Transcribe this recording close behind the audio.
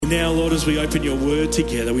now, Lord, as we open your word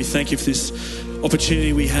together, we thank you for this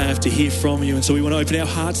opportunity we have to hear from you. And so we want to open our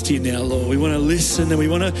hearts to you now, Lord. We want to listen and we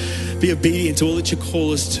want to be obedient to all that you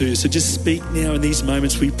call us to. So just speak now in these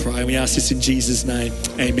moments, we pray. And we ask this in Jesus' name.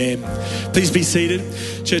 Amen. Please be seated.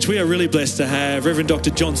 Church, we are really blessed to have Reverend Dr.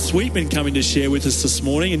 John Sweetman coming to share with us this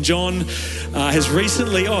morning. And John has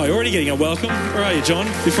recently, you're already getting a welcome. Where are you, John?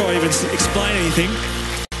 Before I even explain anything.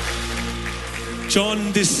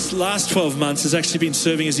 John, this last 12 months, has actually been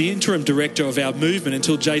serving as the interim director of our movement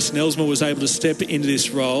until Jason Elsmore was able to step into this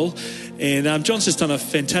role. And John's just done a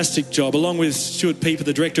fantastic job, along with Stuart Pieper,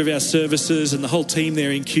 the director of our services, and the whole team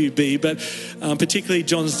there in QB. But particularly,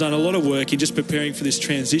 John's done a lot of work in just preparing for this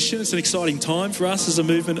transition. It's an exciting time for us as a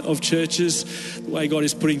movement of churches, the way God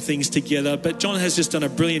is putting things together. But John has just done a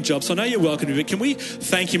brilliant job. So I know you're welcome, but can we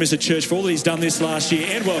thank him as a church for all that he's done this last year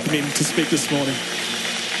and welcome him to speak this morning?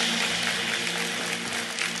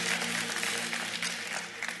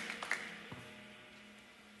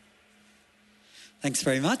 Thanks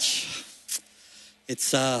very much.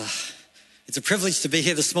 It's a privilege to be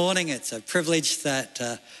here this morning. It's a privilege that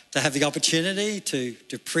to have the opportunity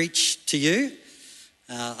to preach to you.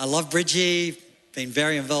 I love Bridgie, been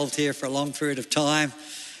very involved here for a long period of time,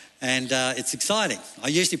 and it's exciting. I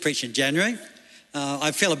usually preach in January.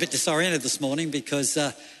 I feel a bit disoriented this morning because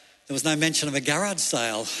there was no mention of a garage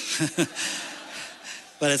sale.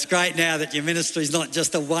 But it's great now that your ministry is not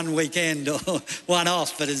just a one weekend or one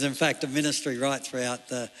off, but is in fact a ministry right throughout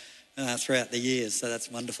the years. So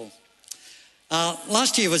that's wonderful.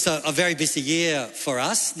 Last year was a very busy year for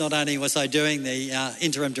us. Not only was I doing the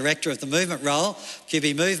interim director of the movement role,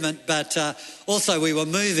 QB Movement, but also we were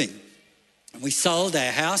moving. We sold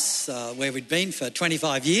our house where we'd been for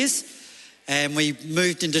 25 years, and we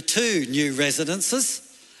moved into two new residences.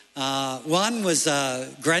 One was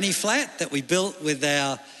a granny flat that we built with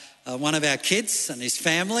one of our kids and his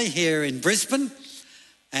family here in Brisbane,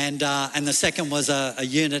 and the second was a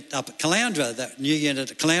unit up at Caloundra, that new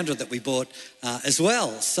unit at Caloundra that we bought as well.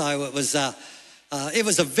 So it was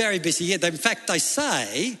a very busy year. In fact, they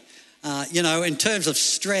say, in terms of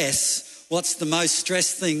stress, what's the most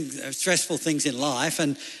stressful things in life?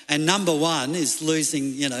 And number one is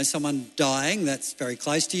losing, someone dying. That's very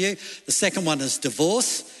close to you. The second one is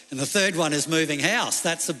divorce. And the third one is moving house.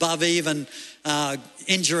 That's above even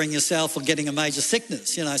injuring yourself or getting a major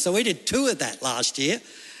sickness, So we did two of that last year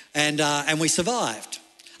and we survived.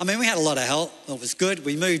 I mean, we had a lot of help. It was good.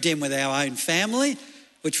 We moved in with our own family,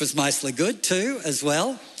 which was mostly good too as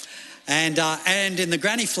well. And in the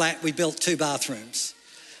granny flat, we built 2 bathrooms.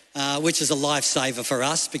 Which is a lifesaver for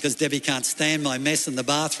us because Debbie can't stand my mess in the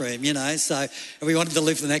bathroom, So if we wanted to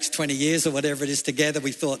live the next 20 years or whatever it is together,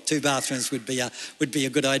 we thought 2 bathrooms would be a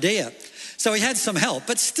good idea. So we had some help,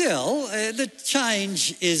 but still, the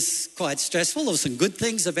change is quite stressful. There were some good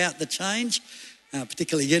things about the change,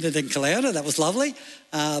 particularly unit in Caloundra. That was lovely.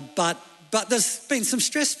 But there's been some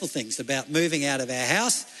stressful things about moving out of our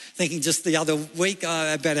house. Thinking just the other week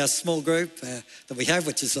about our small group that we have,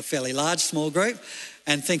 which is a fairly large small group,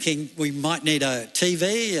 and thinking we might need a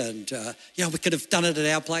TV and, we could have done it at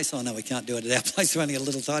our place. Oh, no, we can't do it at our place. We're only a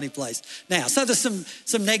little tiny place now. So there's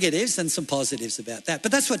some negatives and some positives about that.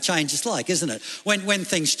 But that's what change is like, isn't it? When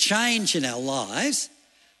things change in our lives,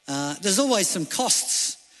 there's always some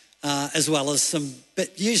costs as well as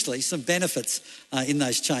usually some benefits in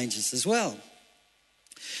those changes as well.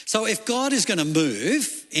 So if God is going to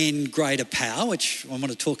move in greater power, which I want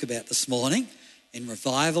to talk about this morning, in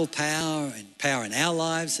revival power and power in our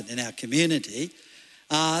lives and in our community,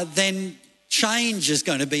 then change is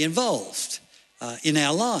going to be involved in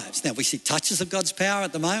our lives. Now, we see touches of God's power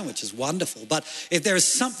at the moment, which is wonderful. But if there is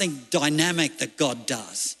something dynamic that God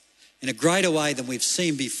does in a greater way than we've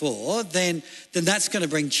seen before, then that's going to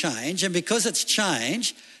bring change. And because it's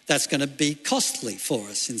change, that's going to be costly for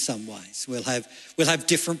us in some ways. We'll have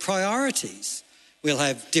different priorities. We'll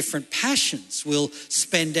have different passions. We'll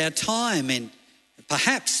spend our time in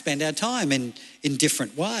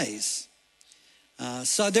different ways.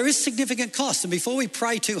 So there is significant cost. And before we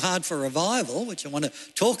pray too hard for revival, which I want to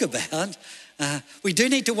talk about, we do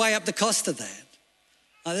need to weigh up the cost of that.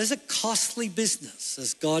 There's a costly business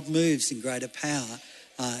as God moves in greater power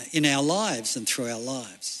in our lives and through our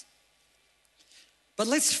lives. But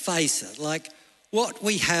let's face it, like what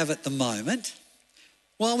we have at the moment,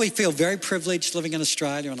 while we feel very privileged living in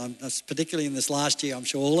Australia, and particularly in this last year, I'm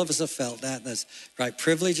sure all of us have felt that. There's great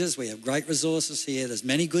privileges, we have great resources here, there's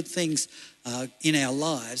many good things in our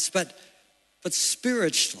lives, but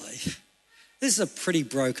spiritually, this is a pretty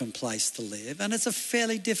broken place to live, and it's a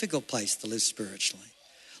fairly difficult place to live spiritually.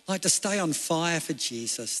 like to stay on fire for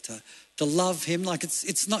Jesus, to love him. Like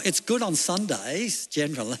it's good on Sundays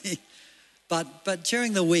generally, but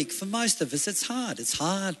during the week for most of us it's hard. It's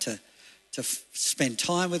hard to spend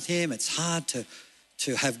time with him. It's hard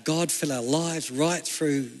to have God fill our lives right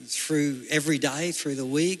through every day, through the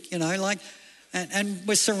week, and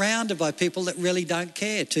we're surrounded by people that really don't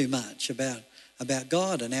care too much about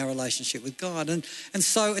God and our relationship with God. And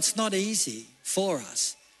so it's not easy for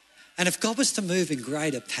us. And if God was to move in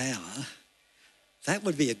greater power, that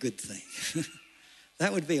would be a good thing.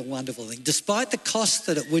 That would be a wonderful thing. Despite the cost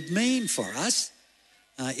that it would mean for us,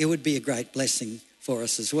 it would be a great blessing for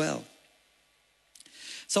us as well.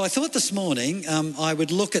 So I thought this morning I would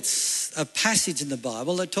look at a passage in the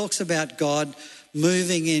Bible that talks about God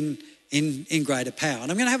moving in greater power.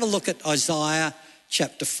 And I'm going to have a look at Isaiah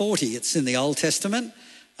chapter 40. It's in the Old Testament,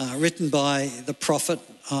 written by the prophet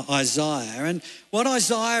Isaiah. And what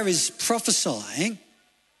Isaiah is prophesying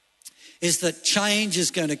is that change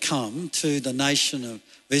is going to come to the nation of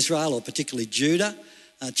Israel, or particularly Judah.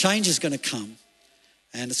 Change is going to come,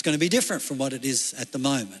 and it's going to be different from what it is at the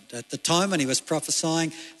moment. At the time when he was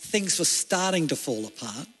prophesying, things were starting to fall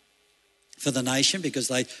apart for the nation because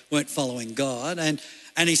they weren't following God.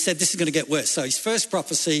 And he said this is going to get worse. So his first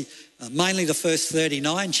prophecy, mainly the first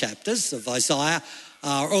 39 chapters of Isaiah,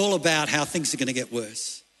 are all about how things are going to get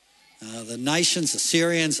worse. The nations, the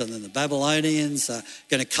Syrians and then the Babylonians are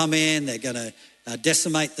going to come in. They're going to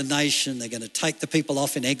decimate the nation. They're going to take the people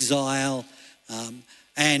off in exile.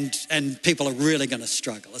 And people are really going to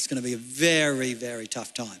struggle. It's going to be a very, very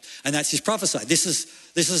tough time. And that's his prophecy. This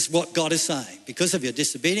is what God is saying. Because of your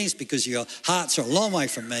disobedience, because your hearts are a long way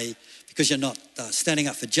from me, because you're not standing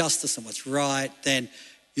up for justice and what's right, then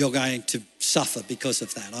you're going to suffer because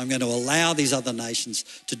of that. I'm going to allow these other nations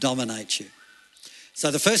to dominate you. So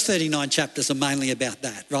the first 39 chapters are mainly about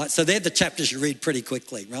that, right? So they're the chapters you read pretty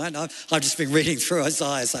quickly, right? I've just been reading through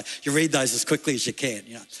Isaiah, so you read those as quickly as you can.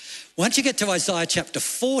 Once you get to Isaiah chapter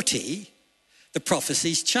 40, the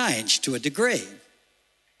prophecies change to a degree.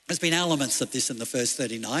 There's been elements of this in the first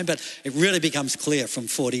 39, but it really becomes clear from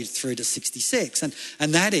 40 through to 66.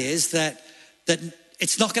 And that is that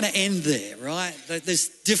it's not going to end there, right? This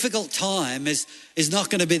difficult time is not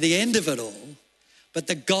going to be the end of it all, but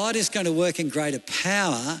that God is going to work in greater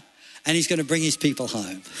power and he's going to bring his people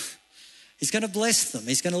home. He's going to bless them.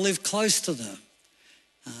 He's going to live close to them.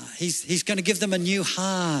 He's going to give them a new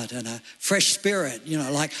heart and a fresh spirit.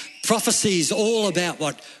 Like prophecies all about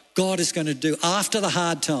what God is going to do after the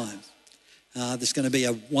hard time. There's going to be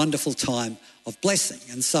a wonderful time of blessing.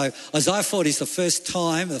 And so Isaiah 40 is the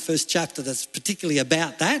first chapter that's particularly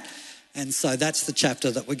about that. And so that's the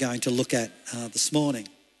chapter that we're going to look at this morning.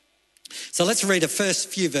 So let's read the first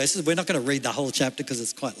few verses. We're not going to read the whole chapter because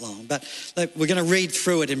it's quite long, but we're going to read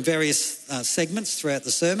through it in various segments throughout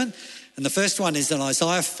the sermon. And the first one is in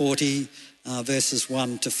Isaiah 40, verses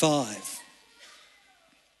 1 to 5.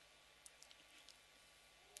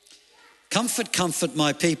 Comfort, comfort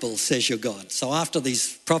my people, says your God. So after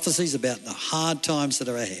these prophecies about the hard times that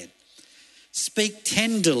are ahead, speak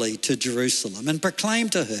tenderly to Jerusalem and proclaim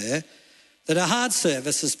to her that her hard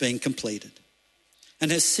service has been completed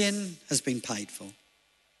and her sin has been paid for,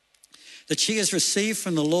 that she has received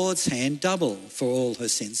from the Lord's hand double for all her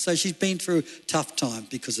sins. So she's been through tough time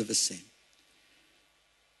because of her sin.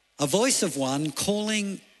 A voice of one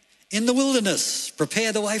calling in the wilderness,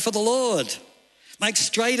 prepare the way for the Lord. Make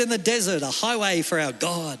straight in the desert a highway for our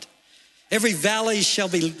God. Every valley shall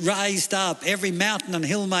be raised up, every mountain and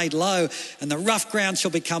hill made low, and the rough ground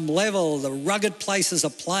shall become level, the rugged places a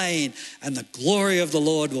plain, and the glory of the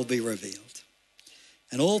Lord will be revealed.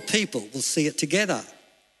 And all people will see it together,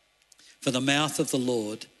 for the mouth of the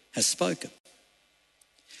Lord has spoken.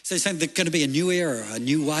 So he's saying there's going to be a new era, a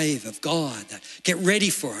new wave of God. Get ready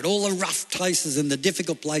for it. All the rough places and the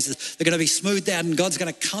difficult places, they're going to be smoothed out, and God's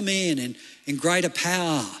going to come in greater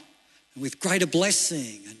power and with greater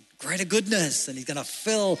blessing and greater goodness, and he's going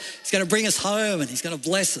to bring us home and he's going to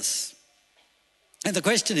bless us. And the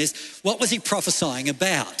question is, what was he prophesying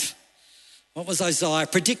about? What was Isaiah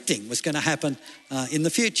predicting was going to happen in the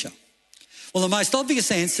future? Well, the most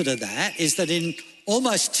obvious answer to that is that in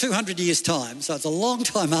almost 200 years' time, so it's a long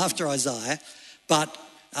time after Isaiah, but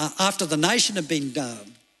after the nation had been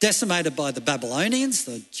decimated by the Babylonians,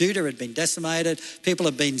 Judah had been decimated, people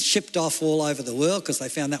had been shipped off all over the world because they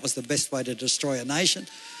found that was the best way to destroy a nation,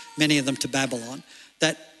 many of them to Babylon,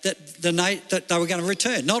 that they were going to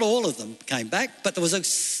return. Not all of them came back, but there was a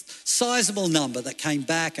sizable number that came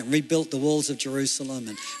back and rebuilt the walls of Jerusalem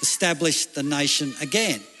and established the nation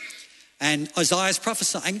again. And Isaiah's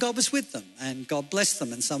prophesying, and God was with them, and God blessed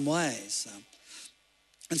them in some ways.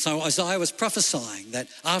 And so Isaiah was prophesying that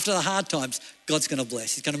after the hard times, God's going to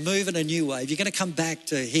bless. He's going to move in a new way. You're going to come back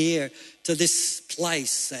to here, to this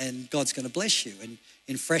place, and God's going to bless you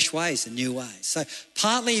in fresh ways and new ways. So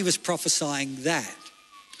partly he was prophesying that.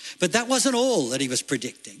 But that wasn't all that he was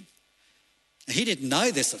predicting. He didn't know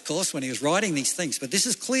this, of course, when he was writing these things, but this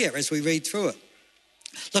is clear as we read through it.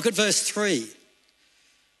 Look at verse 3.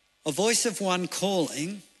 A voice of one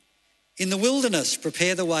calling, in the wilderness,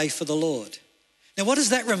 prepare the way for the Lord. Now, what does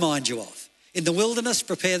that remind you of? In the wilderness,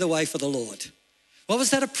 prepare the way for the Lord. What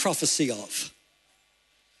was that a prophecy of?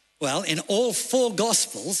 Well, in all four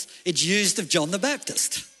Gospels, it's used of John the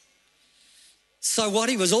Baptist. So what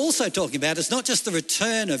he was also talking about is not just the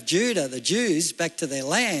return of Judah, the Jews, back to their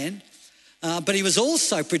land, but he was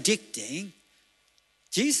also predicting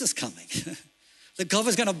Jesus coming. That God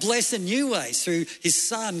was going to bless in new ways through his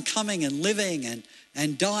son coming and living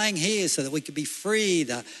and dying here so that we could be free,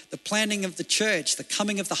 the planting of the church, the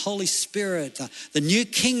coming of the Holy Spirit, the new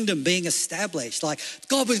kingdom being established. Like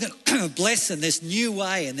God was going to bless in this new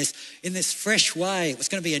way, in this fresh way. It was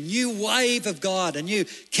going to be a new wave of God, a new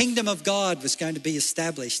kingdom of God was going to be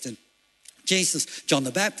established. And Jesus, John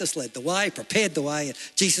the Baptist led the way, prepared the way, and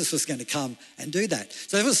Jesus was going to come and do that.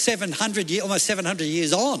 So it was almost 700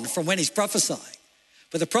 years on from when he's prophesying.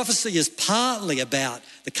 But the prophecy is partly about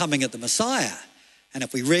the coming of the Messiah. And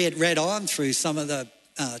if we read on through some of the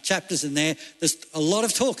chapters in there's a lot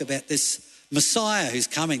of talk about this Messiah who's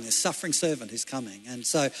coming, this suffering servant who's coming. And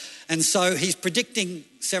so he's predicting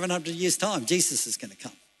 700 years' time, Jesus is going to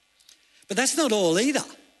come. But that's not all either.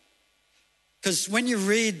 Because when you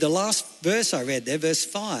read the last verse I read there, verse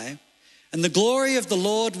 5, and the glory of the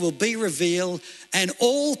Lord will be revealed and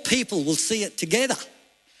all people will see it together.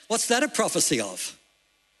 What's that a prophecy of?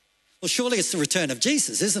 Well, surely it's the return of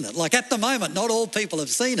Jesus, isn't it? Like at the moment, not all people have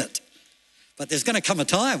seen it. But there's going to come a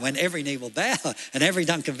time when every knee will bow and every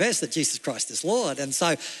tongue confess that Jesus Christ is Lord. And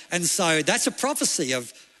so that's a prophecy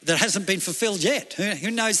that hasn't been fulfilled yet. Who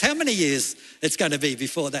knows how many years it's going to be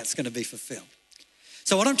before that's going to be fulfilled.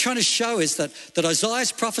 So what I'm trying to show is that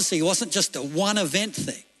Isaiah's prophecy wasn't just a one event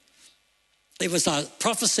thing. It was a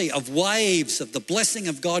prophecy of waves of the blessing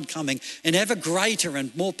of God coming in ever greater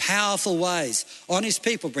and more powerful ways on his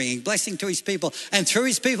people, bringing blessing to his people, and through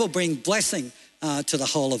his people bring blessing to the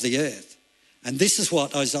whole of the earth. And this is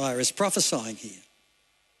what Isaiah is prophesying here.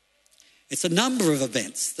 It's a number of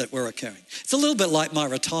events that were occurring. It's a little bit like my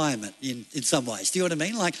retirement in some ways. Do you know what I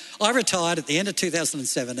mean? Like I retired at the end of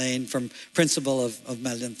 2017 from principal of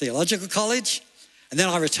Malden Theological College. And then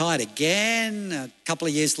I retired again a couple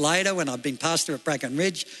of years later when I'd been pastor at Bracken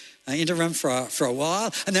Ridge, interim for a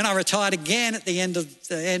while. And then I retired again at the end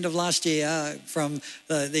of last year from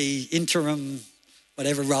the interim,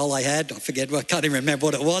 whatever role I had. I forget, I can't even remember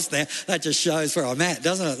what it was now. That just shows where I'm at,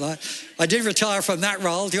 doesn't it? Like, I did retire from that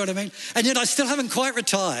role, do you know what I mean? And yet I still haven't quite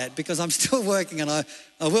retired because I'm still working and I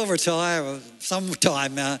will retire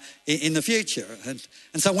sometime in the future. And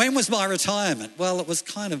so when was my retirement? Well, it was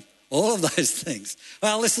kind of all of those things.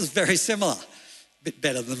 Well, this is very similar. A bit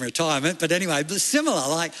better than retirement, but anyway, but similar.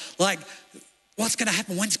 Like what's going to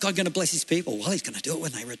happen? When's God going to bless his people? Well, he's going to do it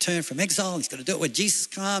when they return from exile. He's going to do it when Jesus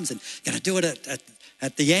comes, and going to do it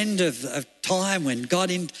at the end of time when God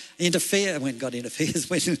interferes,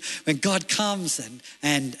 when God comes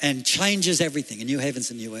and changes everything, a new heavens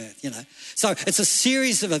and new earth, you know. So it's a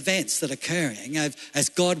series of events that are occurring as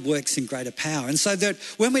God works in greater power. And so that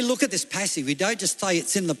when we look at this passage, we don't just say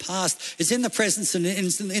it's in the past, it's in the present and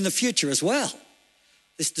in the future as well.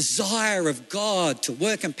 This desire of God to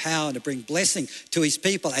work in power and to bring blessing to his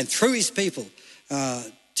people and through his people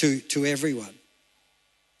to everyone.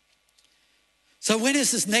 So when is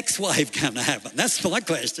this next wave going to happen? That's my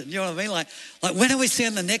question. You know what I mean? Like when are we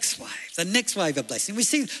seeing the next wave of blessing? We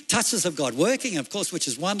see touches of God working, of course, which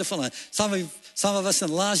is wonderful. And some of us in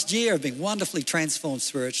the last year have been wonderfully transformed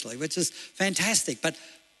spiritually, which is fantastic. But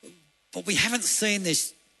we haven't seen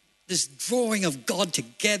this drawing of God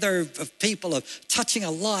together, of people, of touching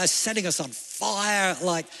our lives, setting us on fire,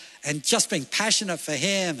 and just being passionate for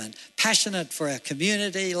him and passionate for our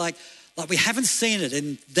community, like we haven't seen it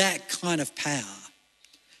in that kind of power.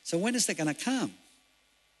 So when is that going to come?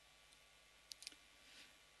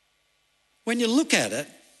 When you look at it,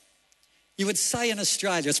 you would say in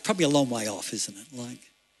Australia, it's probably a long way off, isn't it?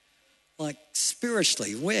 Like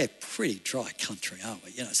spiritually, we're a pretty dry country, aren't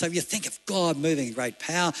we? You know, so if you think of God moving in great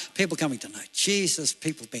power, people coming to know Jesus,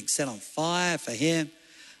 people being set on fire for him,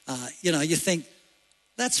 you think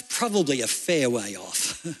that's probably a fair way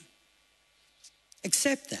off.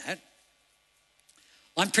 Except that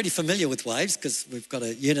I'm pretty familiar with waves because we've got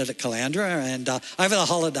a unit at Caloundra, and over the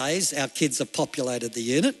holidays, our kids have populated the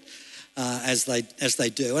unit. as they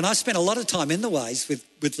do. And I spent a lot of time in the waves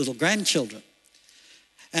with little grandchildren.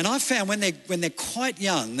 And I found when they're quite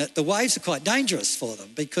young that the waves are quite dangerous for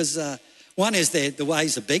them because one is the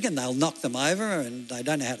waves are big and they'll knock them over and they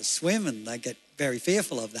don't know how to swim and they get very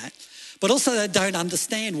fearful of that. But also they don't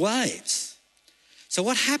understand waves. So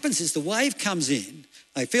what happens is the wave comes in,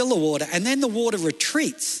 they feel the water, and then the water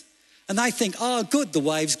retreats. And they think, oh, good, the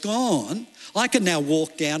wave's gone. I can now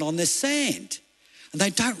walk down on this sand. And they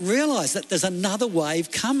don't realise that there's another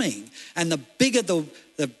wave coming. And the bigger the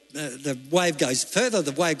wave goes, further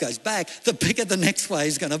the wave goes back, the bigger the next wave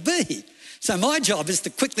is going to be. So my job is to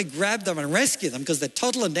quickly grab them and rescue them because they're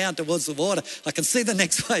toddling down towards the water. I can see the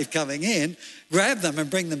next wave coming in, grab them and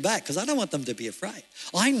bring them back because I don't want them to be afraid.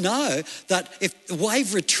 I know that if the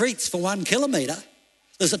wave retreats for 1 kilometre,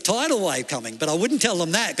 there's a tidal wave coming, but I wouldn't tell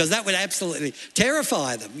them that because that would absolutely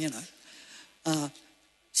terrify them, you know.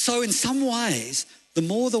 So in some ways, the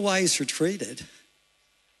more the waves retreated,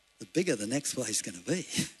 the bigger the next wave's going to be.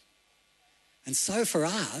 And so for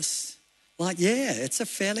us, it's a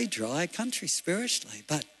fairly dry country spiritually,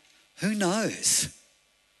 but who knows?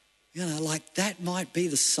 You know, that might be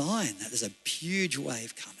the sign that there's a huge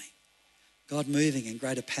wave coming. God moving in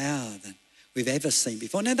greater power than we've ever seen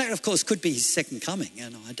before. Now that, of course, could be his second coming,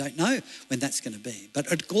 and I don't know when that's going to be,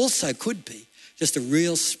 but it also could be just a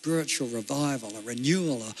real spiritual revival, a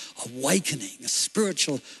renewal, a awakening, a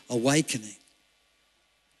spiritual awakening.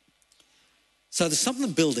 So there's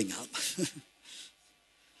something building up.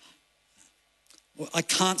 Well, I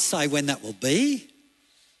can't say when that will be.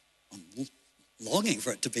 I'm longing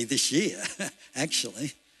for it to be this year,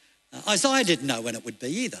 actually. Isaiah didn't know when it would be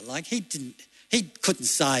either. He couldn't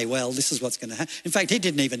say, well, this is what's going to happen. In fact, he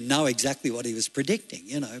didn't even know exactly what he was predicting,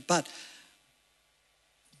 you know. But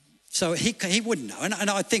so he wouldn't know. And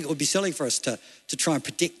I think it would be silly for us to try and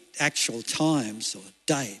predict actual times or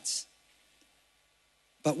dates.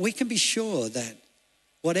 But we can be sure that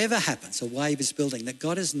whatever happens, a wave is building, that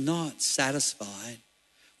God is not satisfied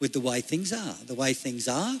with the way things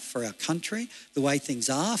are for our country, the way things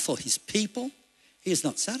are for his people. He is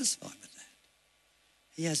not satisfied with that.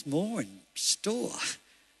 He has more in store.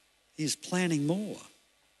 He is planning more.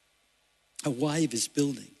 A wave is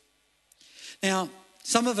building. Now,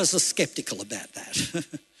 some of us are skeptical about that.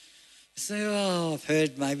 Say, oh, I've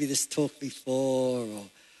heard maybe this talk before,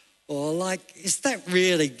 or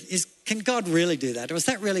can God really do that? Or is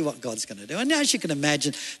that really what God's going to do? And as you can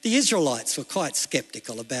imagine, the Israelites were quite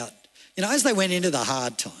skeptical about, as they went into the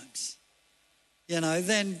hard times,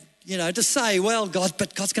 to say, well,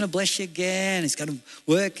 but God's going to bless you again. He's going to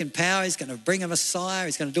work in power. He's going to bring a Messiah.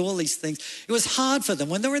 He's going to do all these things. It was hard for them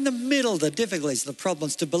when they were in the middle of the difficulties, the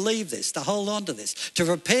problems, to believe this, to hold on to this, to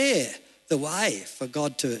prepare the way for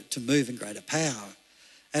God to move in greater power.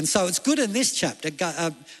 And so it's good in this chapter,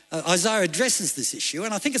 Isaiah addresses this issue,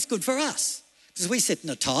 and I think it's good for us because we sit in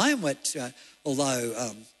a time which,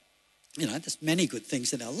 although, there's many good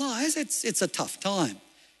things in our lives, it's a tough time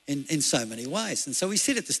in so many ways. And so we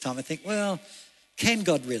sit at this time and think, well, can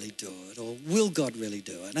God really do it, or will God really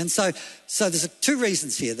do it? And so there's two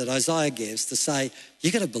reasons here that Isaiah gives to say, you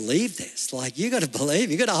got to believe this. You got to believe,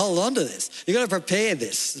 you got to hold on to this. You got to prepare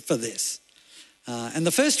for this. And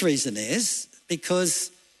the first reason is because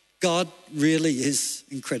God really is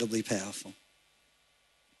incredibly powerful.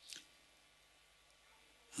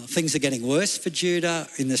 Things are getting worse for Judah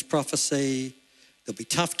in this prophecy. There'll be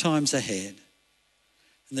tough times ahead.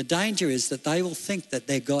 And the danger is that they will think that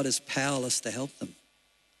their God is powerless to help them.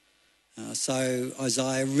 So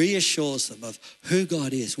Isaiah reassures them of who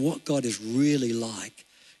God is, what God is really like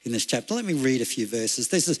in this chapter. Let me read a few verses.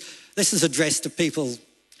 This is addressed to people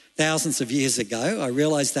thousands of years ago. I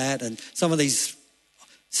realise that, and some of these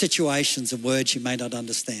situations and words you may not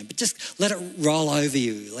understand, but just let it roll over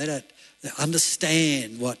you. Let it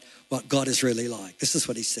understand what God is really like. This is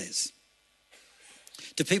what he says.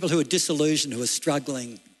 To people who are disillusioned, who are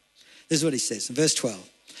struggling, this is what he says in verse 12.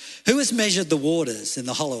 Who has measured the waters in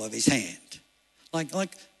the hollow of his hand? Like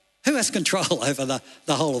who has control over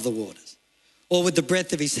the whole of the waters? Or with the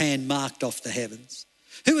breadth of his hand marked off the heavens?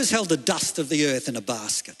 Who has held the dust of the earth in a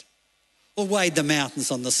basket? Or weighed the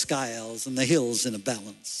mountains on the scales and the hills in a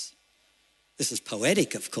balance? This is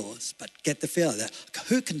poetic, of course, but get the feel of that.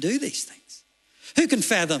 Who can do these things? Who can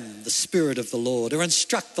fathom the Spirit of the Lord or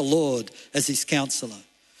instruct the Lord as his counselor?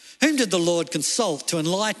 Whom did the Lord consult to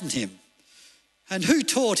enlighten him? And who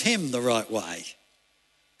taught him the right way?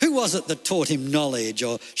 Who was it that taught him knowledge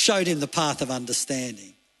or showed him the path of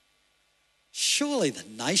understanding? Surely the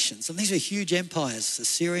nations, and these are huge empires,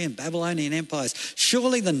 Assyrian, Babylonian empires,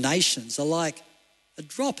 surely the nations are like a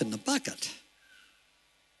drop in the bucket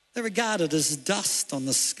They're regarded as dust on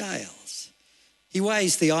the scales. He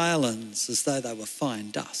weighs the islands as though they were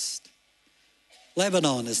fine dust.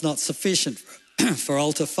 Lebanon is not sufficient for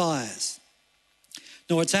altar fires,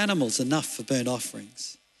 nor its animals enough for burnt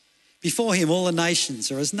offerings. Before him all the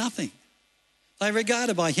nations are as nothing. They are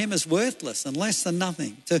regarded by him as worthless and less than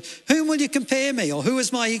nothing. To whom will you compare me, or who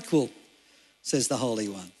is my equal? Says the Holy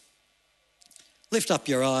One. Lift up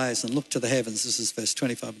your eyes and look to the heavens. This is verse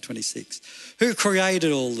 25 and 26. Who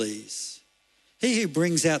created all these? He who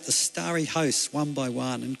brings out the starry hosts one by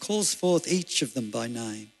one and calls forth each of them by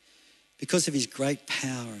name. Because of his great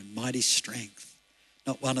power and mighty strength,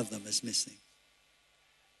 not one of them is missing.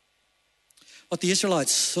 What the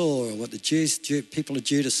Israelites saw, or what the people of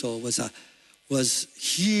Judah saw, was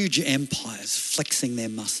huge empires flexing their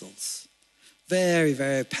muscles. Very,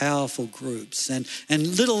 very powerful groups. And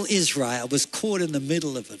little Israel was caught in the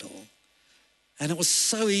middle of it all. And it was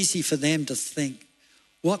so easy for them to think,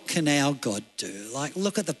 what can our God do? Like,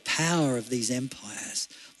 look at the power of these empires.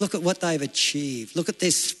 Look at what they've achieved. Look at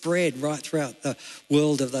their spread right throughout the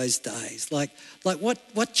world of those days. Like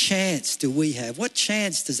what chance do we have? What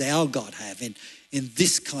chance does our God have in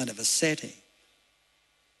this kind of a setting?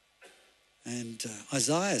 And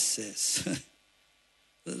Isaiah says,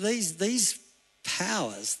 these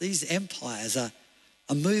powers, these empires are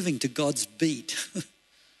moving to God's beat.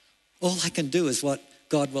 All they can do is what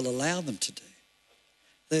God will allow them to do.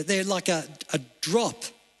 They're like a drop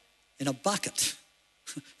in a bucket.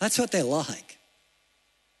 That's what they're like.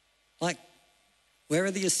 Like, where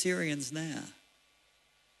are the Assyrians now?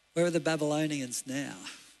 Where are the Babylonians now?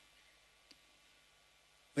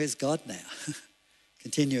 Where's God now?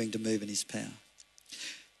 Continuing to move in his power.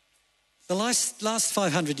 The last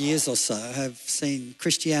 500 years or so have seen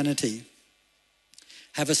Christianity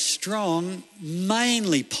have a strong,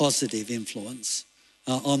 mainly positive influence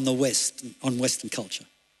on the West, on Western culture.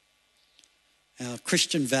 Our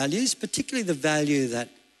Christian values, particularly the value that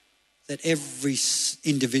every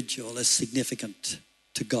individual is significant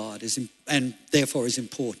to God and therefore is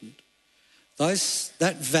important.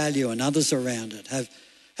 That value and others around it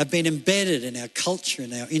have been embedded in our culture,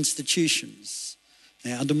 in our institutions,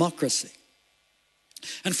 in our democracy.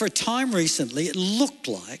 And for a time recently, it looked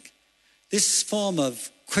like this form of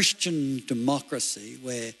Christian democracy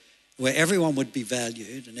where everyone would be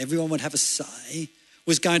valued and everyone would have a say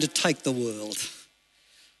was going to take the world.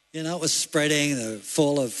 You know, it was spreading, the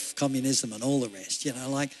fall of communism and all the rest. You know,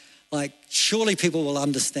 like surely people will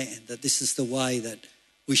understand that this is the way that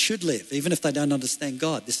we should live. Even if they don't understand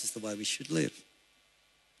God, this is the way we should live.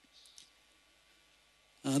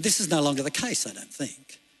 This is no longer the case, I don't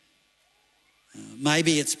think.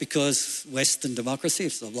 Maybe it's because Western democracy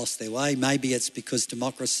has lost their way. Maybe it's because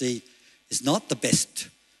democracy is not the best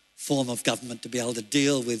form of government to be able to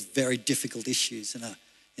deal with very difficult issues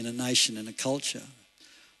in a nation and a culture.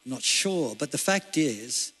 I'm not sure. But the fact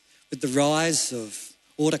is, with the rise of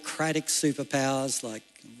autocratic superpowers like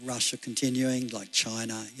Russia continuing, like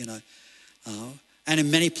China, you know, and in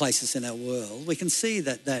many places in our world, we can see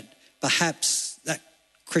that perhaps that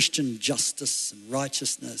Christian justice and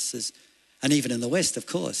righteousness is, and even in the West, of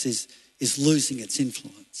course, is losing its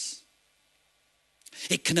influence.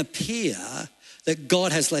 It can appear that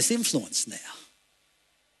God has less influence now.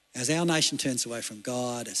 As our nation turns away from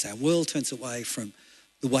God, as our world turns away from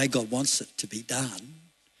the way God wants it to be done,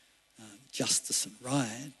 justice and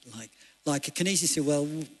right, like it can easily say, well,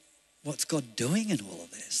 what's God doing in all of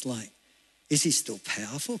this? Like, is he still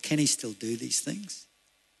powerful? Can he still do these things?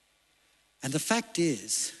 And the fact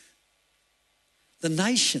is, the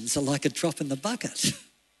nations are like a drop in the bucket.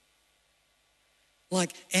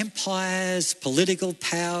 Like empires, political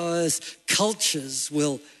powers, cultures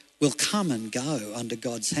will come and go under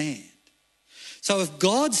God's hand. So if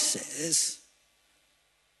God says,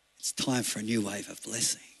 it's time for a new wave of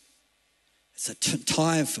blessing. It's a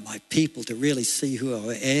time for my people to really see who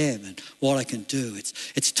I am and what I can do.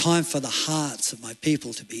 It's time for the hearts of my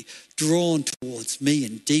people to be drawn towards me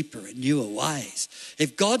in deeper and newer ways.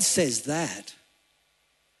 If God says that,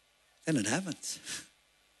 then it happens.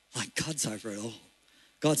 Like God's over it all.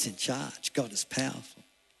 God's in charge. God is powerful.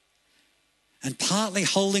 And partly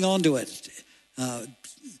holding on to it,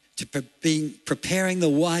 preparing the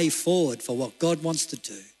way forward for what God wants to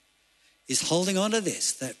do, is holding on to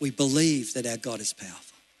this, that we believe that our God is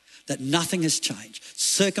powerful, that nothing has changed.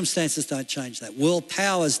 Circumstances don't change that. World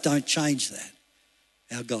powers don't change that.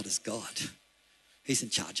 Our God is God. He's in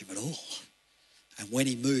charge of it all. And when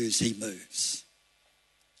he moves, he moves.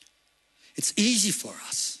 It's easy for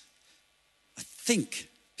us, I think,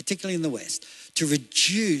 particularly in the West, to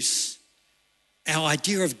reduce our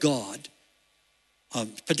idea of God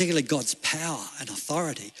particularly God's power and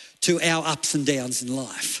authority, to our ups and downs in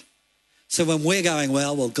life. So when we're going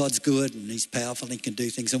well, God's good and he's powerful and he can do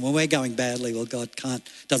things. And when we're going badly, God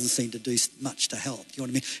doesn't seem to do much to help. You know what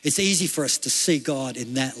I mean? It's easy for us to see God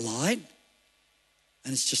in that light,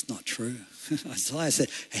 and it's just not true. Isaiah said,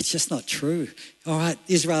 it's just not true. All right,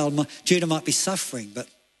 Judah might be suffering, but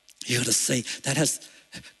you got to see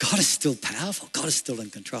God is still powerful. God is still in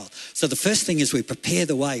control. So the first thing is we prepare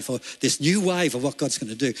the way for this new wave of what God's going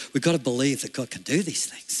to do. We've got to believe that God can do these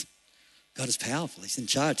things. God is powerful. He's in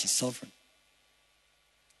charge. He's sovereign.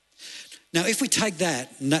 Now, if we take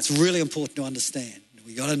that, and that's really important to understand,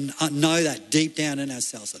 we've got to know that deep down in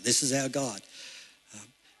ourselves, that this is our God.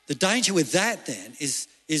 The danger with that then is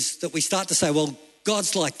that we start to say, well,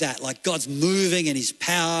 God's like that, like God's moving in his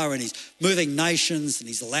power and he's moving nations and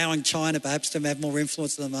he's allowing China perhaps to have more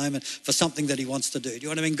influence at the moment for something that he wants to do. Do you know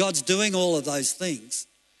what I mean? God's doing all of those things,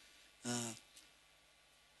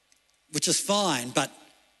 which is fine, but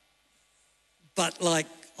like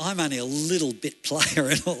I'm only a little bit player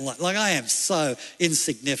in all that. Like I am so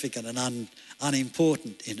insignificant and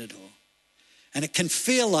unimportant in it all. And it can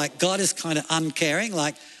feel like God is kind of uncaring,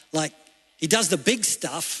 like he does the big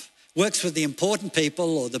stuff, works with the important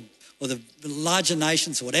people or the larger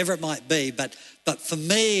nations or whatever it might be. But for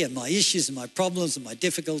me and my issues and my problems and my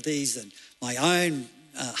difficulties and my own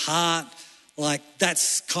heart, like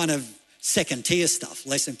that's kind of second tier stuff,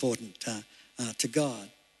 less important to God.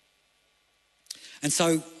 And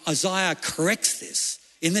so Isaiah corrects this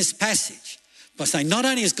in this passage by saying not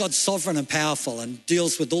only is God sovereign and powerful and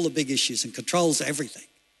deals with all the big issues and controls everything,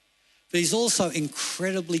 but he's also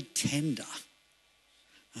incredibly tender.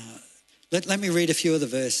 Let me read a few of the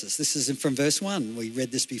verses. This is from verse 1. We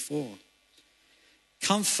read this before.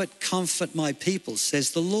 Comfort, comfort my people,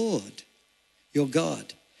 says the Lord, your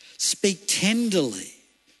God. Speak tenderly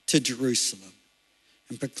to Jerusalem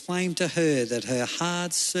and proclaim to her that her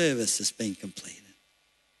hard service has been completed.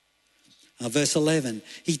 Verse 11,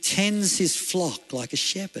 he tends his flock like a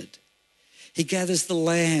shepherd. He gathers the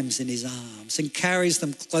lambs in his arms and carries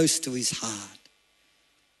them close to his heart.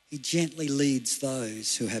 He gently leads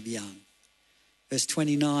those who have young. Verse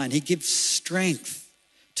 29, he gives strength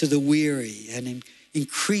to the weary and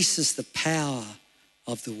increases the power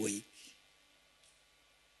of the weak.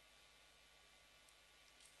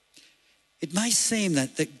 It may seem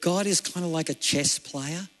that God is kind of like a chess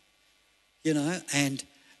player, you know, and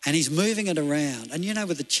he's moving it around. And you know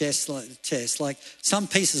with the chess, like some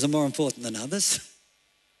pieces are more important than others.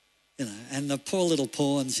 You know, and the poor little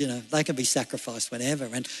pawns, you know, they can be sacrificed whenever.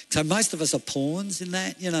 And so most of us are pawns in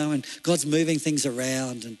that, you know, and God's moving things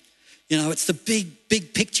around. And, you know, it's the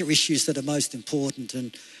big picture issues that are most important.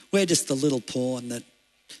 And we're just the little pawn that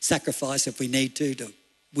sacrifice if we need to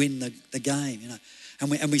win the game, you know.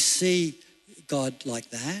 And we see God like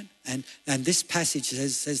that. And this passage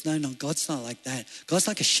says, no, God's not like that. God's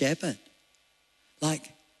like a shepherd. Like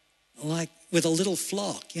with a little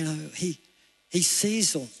flock, you know, He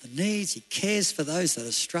sees all the needs. He cares for those that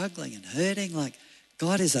are struggling and hurting. Like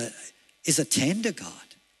God is a tender God.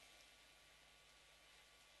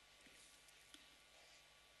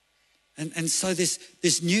 And so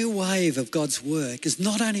this new wave of God's work is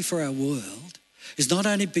not only for our world, it's not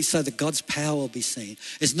only so that God's power will be seen,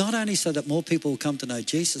 it's not only so that more people will come to know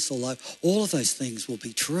Jesus, although all of those things will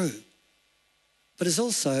be true, but it's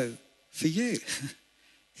also for you.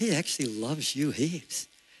 He actually loves you heaps.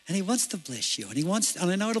 And he wants to bless you.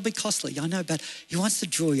 And I know it'll be costly, I know, but he wants to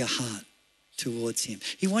draw your heart towards him.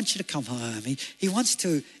 He wants you to come home. He wants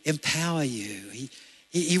to empower you.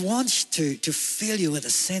 He wants to fill you with a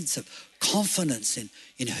sense of confidence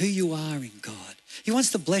in who you are in God. He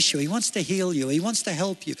wants to bless you. He wants to heal you. He wants to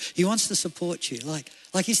help you. He wants to support you. Like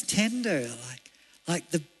he's tender. Like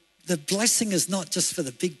the blessing is not just for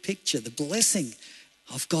the big picture. The blessing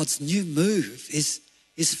of God's new move is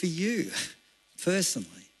for you personally.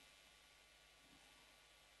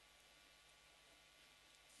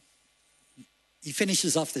 He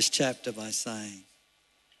finishes off this chapter by saying,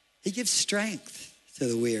 he gives strength to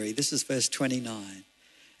the weary. This is verse 29.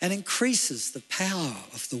 And increases the power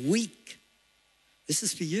of the weak. This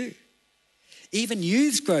is for you. Even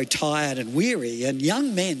youths grow tired and weary, and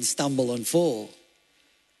young men stumble and fall.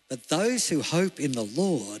 But those who hope in the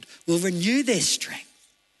Lord will renew their strength.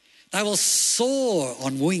 They will soar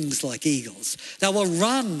on wings like eagles. They will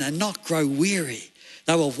run and not grow weary.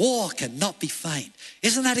 They will walk and not be faint.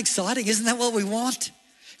 Isn't that exciting? Isn't that what we want?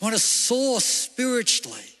 We want to soar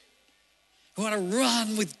spiritually. We want to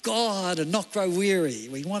run with God and not grow weary.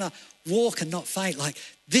 We want to walk and not faint. Like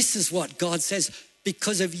this is what God says.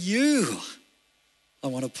 Because of you, I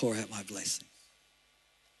want to pour out my blessing.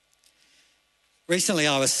 Recently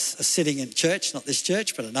I was sitting in church, not this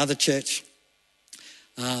church, but another church,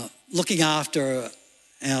 looking after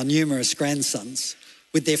our numerous grandsons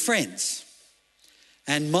with their friends.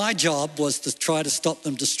 And my job was to try to stop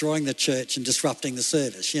them destroying the church and disrupting the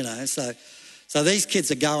service, you know. So these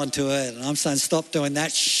kids are going to it and I'm saying, stop doing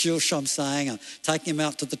that, shush, I'm saying. I'm taking them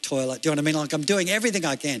out to the toilet. Do you know what I mean? Like I'm doing everything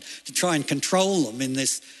I can to try and control them in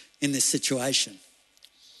this situation.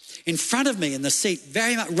 In front of me in the seat,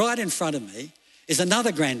 very much right in front of me, is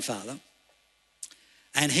another grandfather,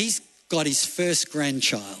 and he's got his first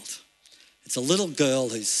grandchild. It's a little girl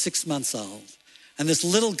who's 6 months old, and this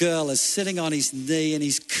little girl is sitting on his knee and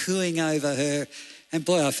he's cooing over her, and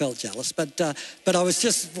boy, I felt jealous. But I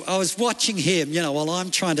was watching him, you know, while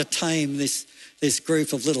I'm trying to tame this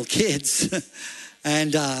group of little kids.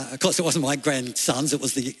 And of course, it wasn't my grandsons; it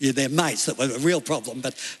was their mates that were a real problem.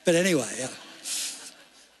 But anyway.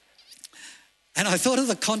 And I thought of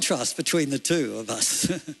the contrast between the two of us.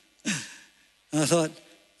 And I thought,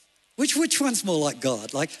 which one's more like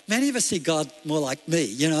God? Like many of us see God more like me,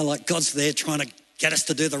 you know, like God's there trying to get us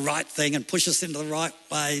to do the right thing and push us into the right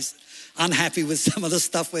ways, unhappy with some of the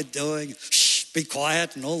stuff we're doing, shh, be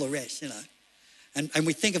quiet and all the rest, you know. And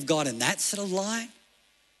we think of God in that sort of light.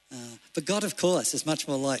 But God, of course, is much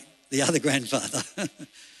more like the other grandfather,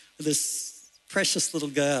 this precious little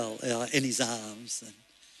girl in his arms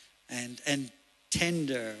and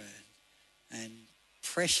tender and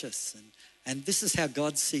precious. And this is how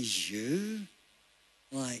God sees you.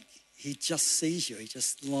 Like he just sees you. He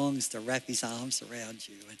just longs to wrap his arms around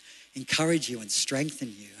you and encourage you and strengthen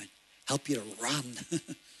you and help you to run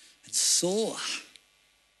and soar.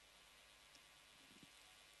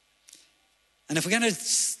 And if we're going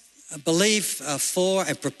to believe for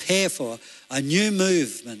and prepare for a new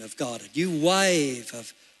movement of God, a new wave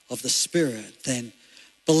of the Spirit, then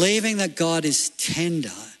believing that God is tender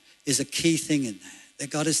is a key thing in that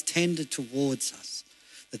God is tender towards us,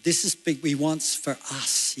 that this is big. He wants for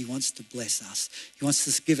us. He wants to bless us. He wants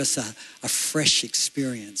to give us a fresh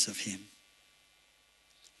experience of him.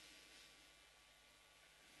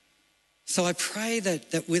 So I pray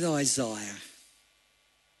that with Isaiah,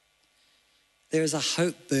 there is a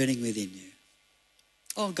hope burning within you.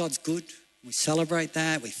 Oh, God's good. We celebrate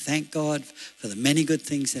that. We thank God for the many good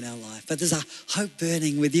things in our life. But there's a hope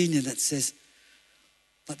burning within you that says,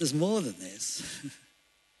 but there's more than this.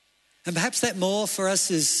 And perhaps that more for us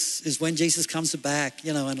is when Jesus comes back,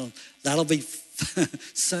 you know, and that'll be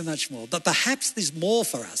so much more. But perhaps there's more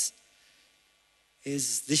for us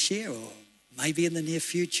is this year or maybe in the near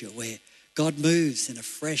future where God moves in a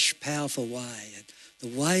fresh, powerful way and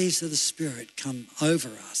the waves of the Spirit come over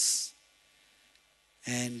us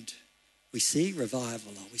and we see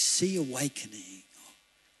revival or we see awakening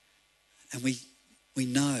and we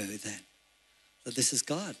know that this is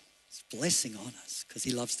God's blessing on us because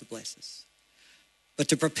he loves to bless us. But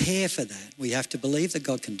to prepare for that, we have to believe that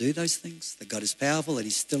God can do those things, that God is powerful, that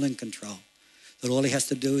he's still in control, that all he has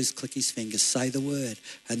to do is click his fingers, say the word,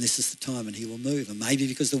 and this is the time and he will move. And maybe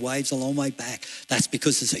because the wave's a long way back, that's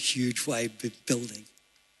because there's a huge wave building.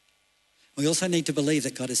 We also need to believe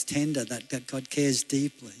that God is tender, that God cares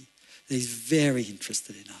deeply, that he's very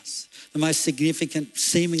interested in us. The most significant,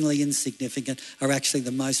 seemingly insignificant, are actually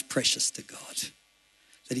the most precious to God.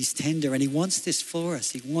 That he's tender and he wants this for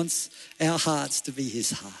us. He wants our hearts to be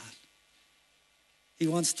his heart. He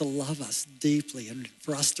wants to love us deeply and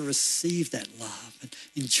for us to receive that love and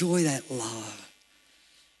enjoy that love.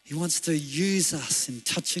 He wants to use us in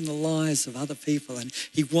touching the lives of other people, and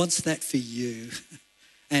he wants that for you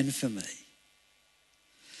and for me.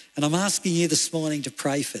 And I'm asking you this morning to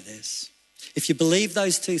pray for this. If you believe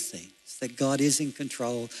those two things, that God is in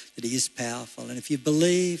control, that he is powerful, and if you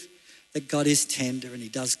believe that God is tender and he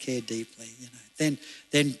does care deeply, you know,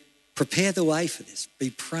 then prepare the way for this. Be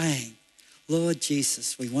praying, Lord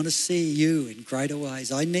Jesus, we want to see you in greater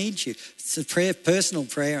ways. I need you. It's a prayer, personal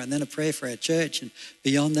prayer, and then a prayer for our church, and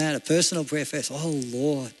beyond that, a personal prayer for us. Oh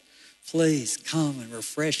Lord, please come and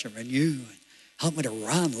refresh and renew and help me to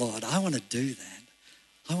run, Lord. I want to do that.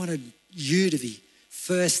 I want you to be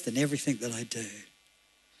first in everything that I do.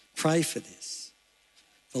 Pray for this.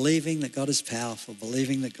 Believing that God is powerful,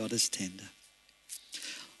 believing that God is tender.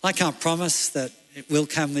 I can't promise that it will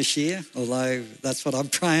come this year, although that's what I'm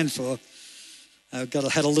praying for. I've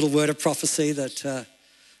had a little word of prophecy that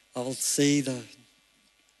I'll see the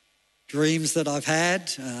dreams that I've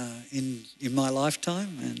had in my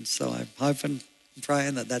lifetime, and so I'm hoping and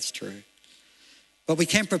praying that that's true. But we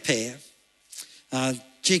can prepare.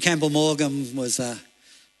 G. Campbell Morgan was a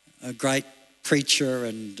great preacher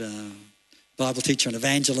and Bible teacher and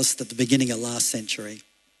evangelist at the beginning of last century.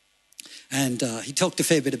 And he talked a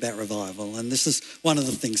fair bit about revival, and this is one of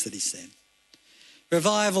the things that he said.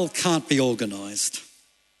 Revival can't be organised,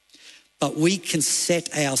 but we can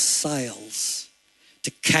set our sails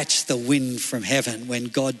to catch the wind from heaven when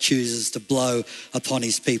God chooses to blow upon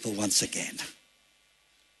his people once again.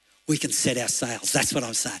 We can set our sails. That's what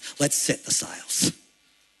I'm saying. Let's set the sails.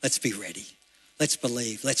 Let's be ready. Let's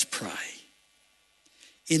believe. Let's pray.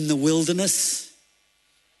 In the wilderness,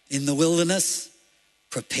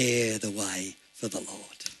 prepare the way for the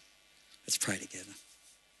Lord. Let's pray together.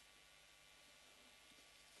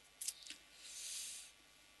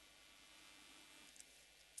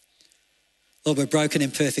 Lord, we're broken,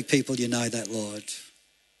 imperfect people. You know that, Lord.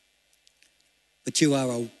 But you are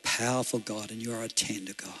a powerful God and you are a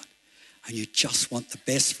tender God. And you just want the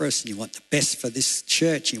best for us, and you want the best for this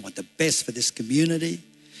church, you want the best for this community,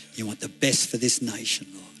 you want the best for this nation,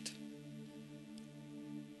 Lord.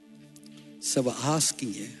 So we're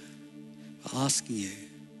asking you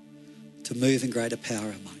to move in greater power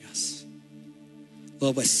among us.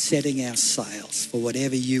 Lord, we're setting our sails for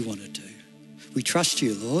whatever you want to do. We trust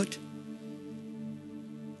you, Lord,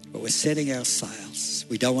 but we're setting our sails.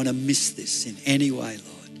 We don't want to miss this in any way, Lord.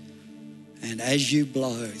 And as you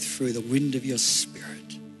blow through the wind of your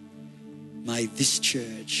Spirit, may this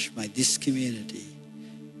church, may this community,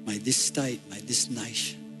 may this state, may this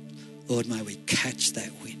nation, Lord, may we catch that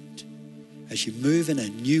wind. As you move in a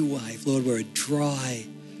new wave, Lord, we're a dry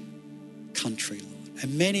country, Lord.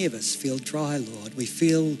 And many of us feel dry, Lord. We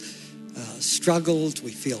feel struggled,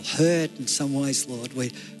 we feel hurt in some ways, Lord.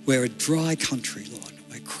 We're a dry country, Lord.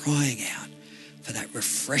 We're crying out for that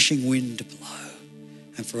refreshing wind to blow.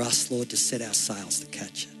 And for us, Lord, to set our sails to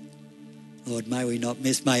catch it. Lord, may I not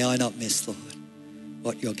miss, Lord,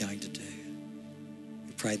 what you're going to do.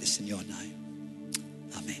 We pray this in your name.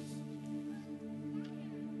 Amen.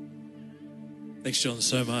 Thanks, John,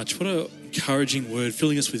 so much. What an encouraging word,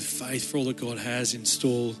 filling us with faith for all that God has in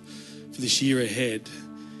store for this year ahead.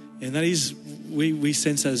 And that is, we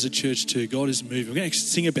sense that as a church too. God is moving. We're going to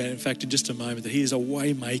sing about it, in fact, in just a moment, that he is a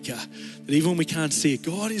way maker, that even when we can't see it,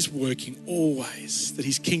 God is working always, that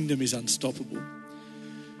his kingdom is unstoppable.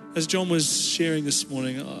 As John was sharing this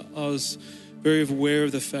morning, I was very aware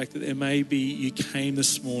of the fact that there may be, you came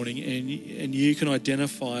this morning and you can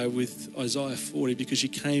identify with Isaiah 40 because you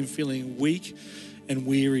came feeling weak and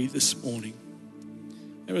weary this morning.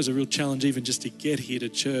 It was a real challenge even just to get here to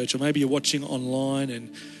church. Or maybe you're watching online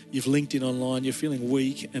and you've linked in online, you're feeling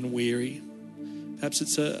weak and weary. Perhaps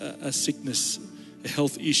it's a sickness, a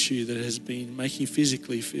health issue that has been making you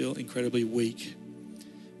physically feel incredibly weak.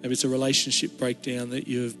 Maybe it's a relationship breakdown that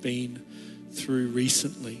you have been through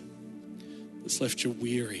recently that's left you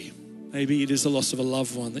weary. Maybe it is the loss of a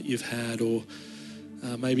loved one that you've had, or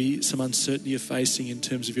maybe some uncertainty you're facing in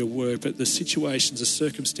terms of your work, but the situations, the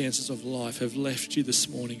circumstances of life have left you this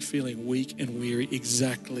morning feeling weak and weary,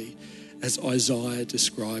 exactly as Isaiah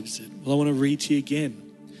describes it. Well, I want to read to you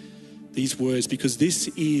again these words because this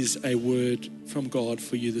is a word from God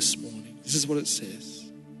for you this morning. This is what it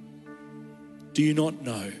says. Do you not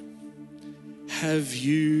know? Have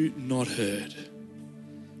you not heard?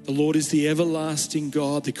 The Lord is the everlasting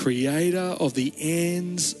God, the creator of the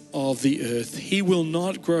ends of the earth. He will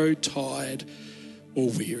not grow tired or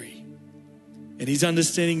weary. And his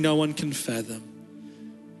understanding no one can fathom.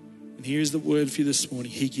 And here's the word for you this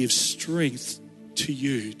morning. He gives strength to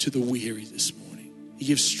you, to the weary this morning. He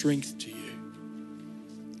gives strength to you.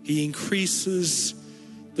 He increases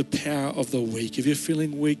the power of the weak. If you're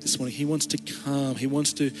feeling weak this morning, he wants to calm. He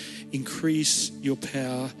wants to increase your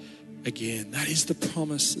power again. That is the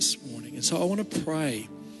promise this morning. And so I want to pray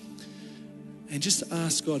and just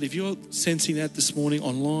ask God, if you're sensing that this morning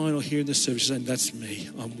online or here in the service, saying, that's me.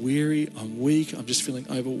 I'm weary, I'm weak, I'm just feeling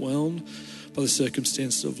overwhelmed by the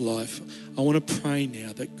circumstances of life. I want to pray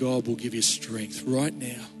now that God will give you strength right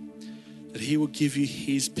now, that he will give you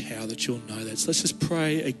his power, that you'll know that. So let's just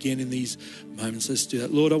pray again in these moments. Let's do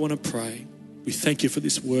that. Lord, I want to pray. We thank you for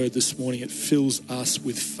this word this morning. It fills us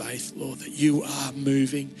with faith, Lord, that you are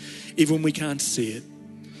moving, even when we can't see it.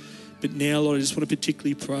 But now, Lord, I just want to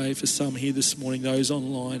particularly pray for some here this morning, those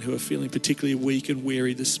online who are feeling particularly weak and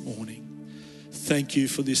weary this morning. Thank you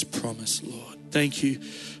for this promise, Lord. Thank you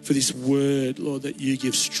for this word, Lord, that you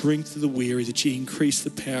give strength to the weary, that you increase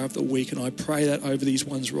the power of the weak. And I pray that over these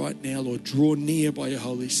ones right now, Lord. Draw near by your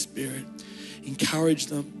Holy Spirit. Encourage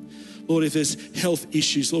them. Lord, if there's health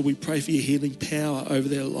issues, Lord, we pray for your healing power over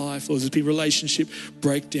their life. Lord, there's been relationship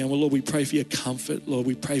breakdown. Well, Lord, we pray for your comfort. Lord,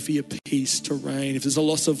 we pray for your peace to reign. If there's a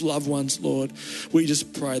loss of loved ones, Lord, we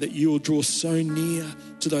just pray that you will draw so near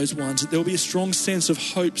to those ones, that there will be a strong sense of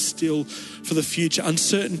hope still for the future.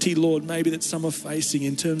 Uncertainty, Lord, maybe that some are facing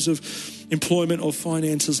in terms of employment or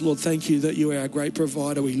finances. Lord, thank you that you are our great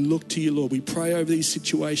provider. We look to you, Lord. We pray over these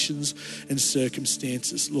situations and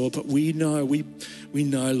circumstances, Lord. But we know,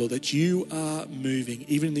 Lord, that you are moving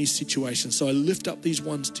even in these situations. So I lift up these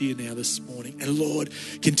ones to you now this morning. And Lord,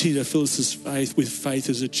 continue to fill us with faith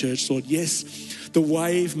as a church, Lord. Yes, the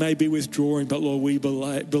wave may be withdrawing, but Lord, we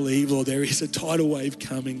believe, Lord, there is a tidal wave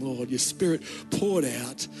coming, Lord. Your Spirit poured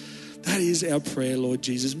out. That is our prayer, Lord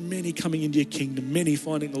Jesus. Many coming into your kingdom, many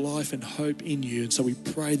finding life and hope in you. And so we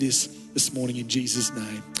pray this morning in Jesus'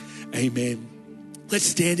 name. Amen. Let's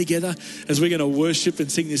stand together as we're going to worship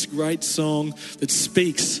and sing this great song that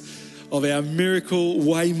speaks of our miracle,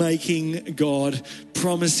 way-making God,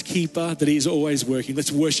 promise keeper, that he is always working.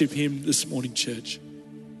 Let's worship him this morning, church.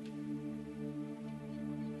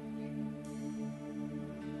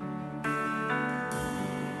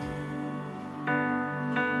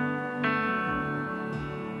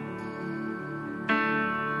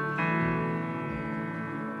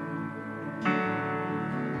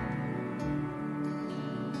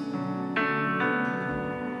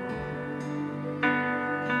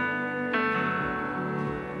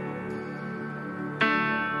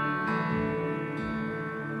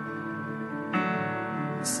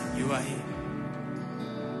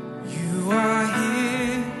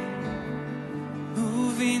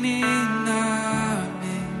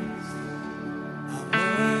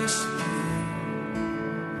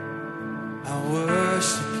 I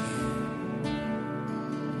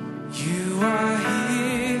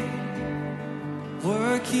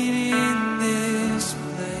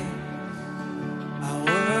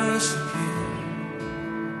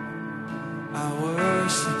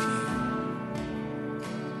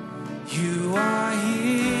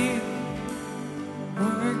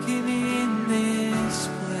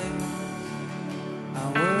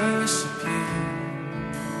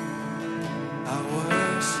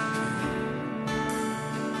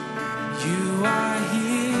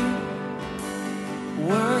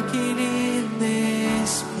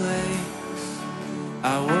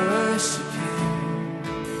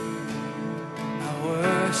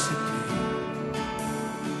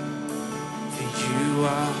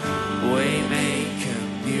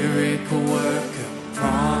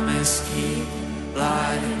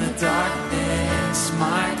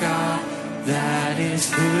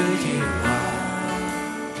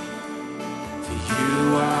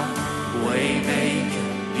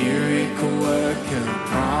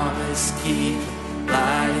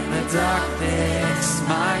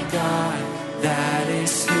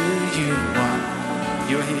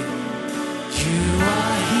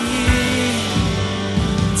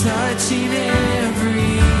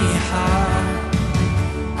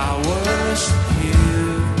worship you.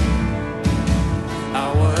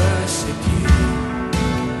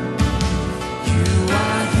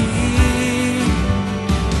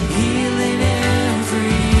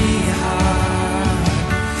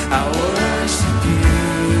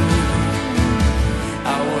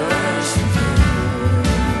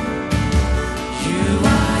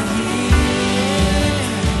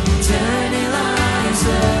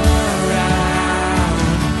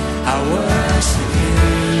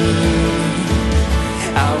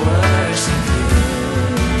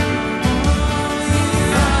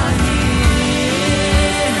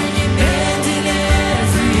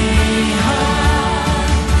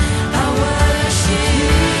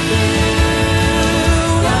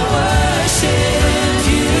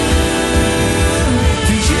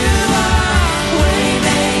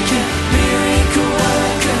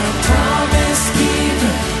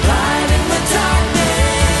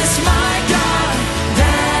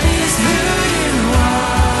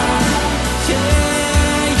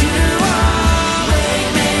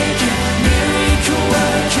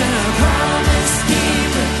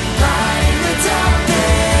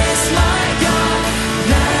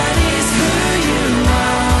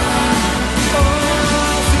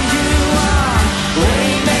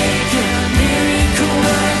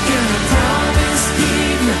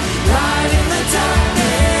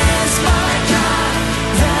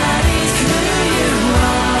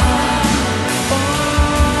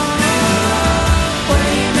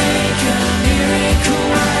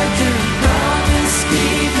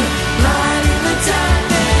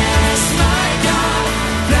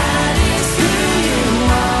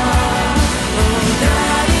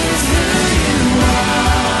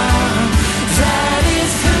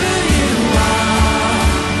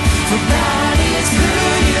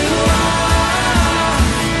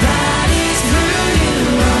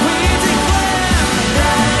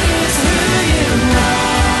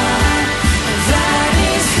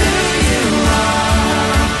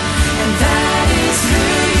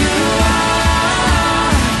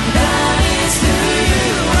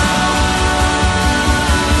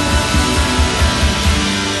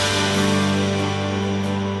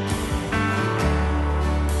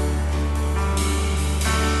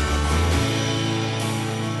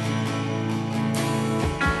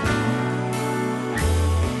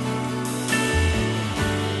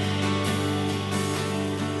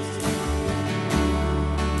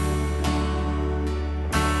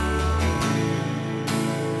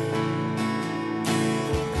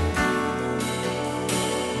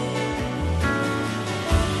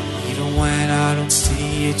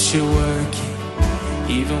 see it, you're working.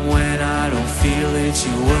 Even when I don't feel it,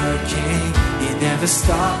 you're working. You never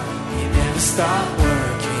stop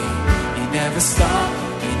working. You never stop,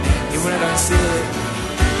 even when I don't see it.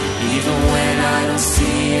 Even when I don't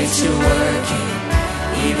see it, you're working.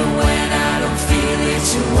 Even when I don't feel it,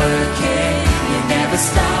 you're working. You never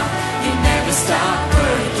stop working. You never stop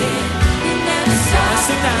working.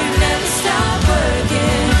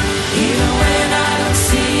 Even when I don't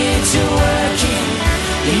see it, you're working.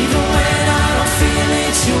 Even when I don't feel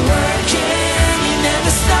it, you're working. You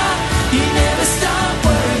never stop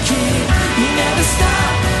working.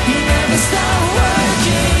 You never stop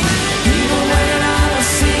working. Even when I don't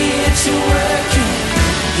see it, you're working.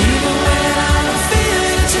 Even when I don't feel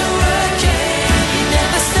it, you're working. You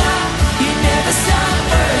never stop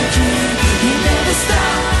working. You never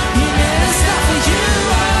stop, for you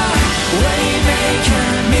are waymaker,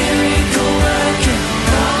 miracle worker,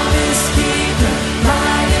 promise keeper,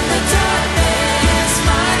 light in the darkness,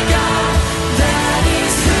 my God, that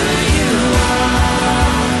is who you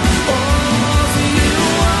are. Oh, for you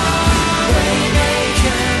are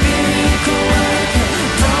waymaker, miracle worker,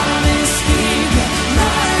 promise keeper,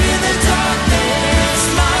 light in the darkness,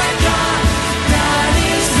 my God, that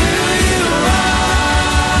is who you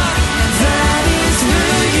are. That is who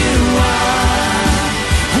you are.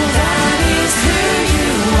 Oh, that is who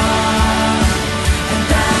you are. And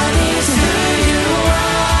that is who you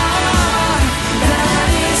are. That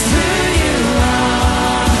is who you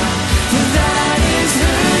are. Oh, that is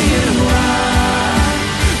who you are.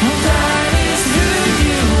 Oh, that is who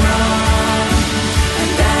you are.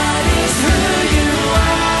 And that is who you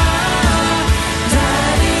are.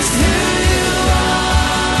 That is who you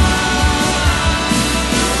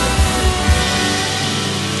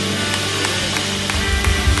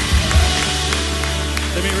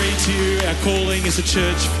Let me read to you our calling as a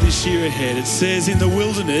church for this year ahead. It says, in the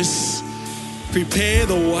wilderness, prepare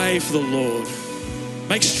the way for the Lord.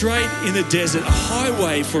 Make straight in the desert a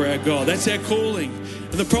highway for our God. That's our calling.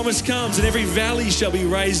 And the promise comes, and every valley shall be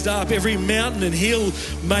raised up, every mountain and hill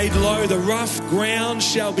made low. The rough ground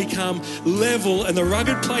shall become level, and the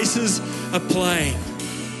rugged places a plain.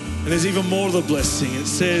 And there's even more to the blessing. It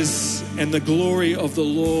says, and the glory of the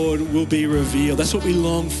Lord will be revealed. That's what we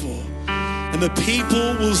long for. And the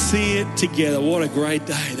people will see it together. What a great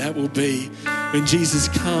day that will be when Jesus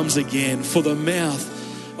comes again. For the mouth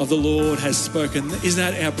of the Lord has spoken. Isn't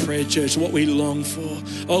that our prayer, church, what we long for?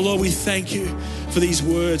 Oh, Lord, we thank you for these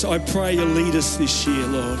words. I pray you lead us this year,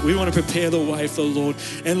 Lord. We want to prepare the way for the Lord.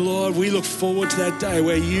 And, Lord, we look forward to that day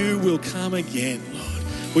where you will come again, Lord.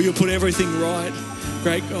 Will you put everything right,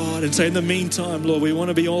 great God? And so in the meantime, Lord, we want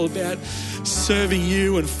to be all about serving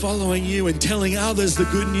you and following you and telling others the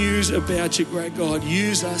good news about you, great God.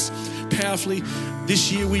 Use us powerfully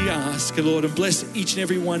this year, we ask, Lord, and bless each and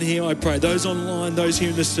every one here, I pray. Those online, those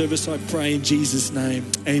here in the service, I pray in Jesus' name.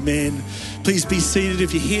 Amen. Please be seated.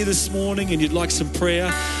 If you're here this morning and you'd like some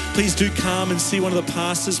prayer, please do come and see one of the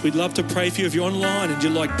pastors. We'd love to pray for you. If you're online and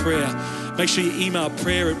you'd like prayer, make sure you email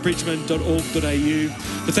prayer@bridgman.org.au.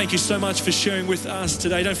 But thank you so much for sharing with us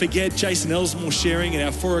today. Don't forget Jason Elsmore sharing at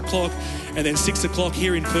our 4 o'clock and then 6 o'clock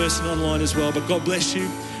here in person, online as well. But God bless you.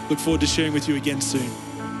 Look forward to sharing with you again soon.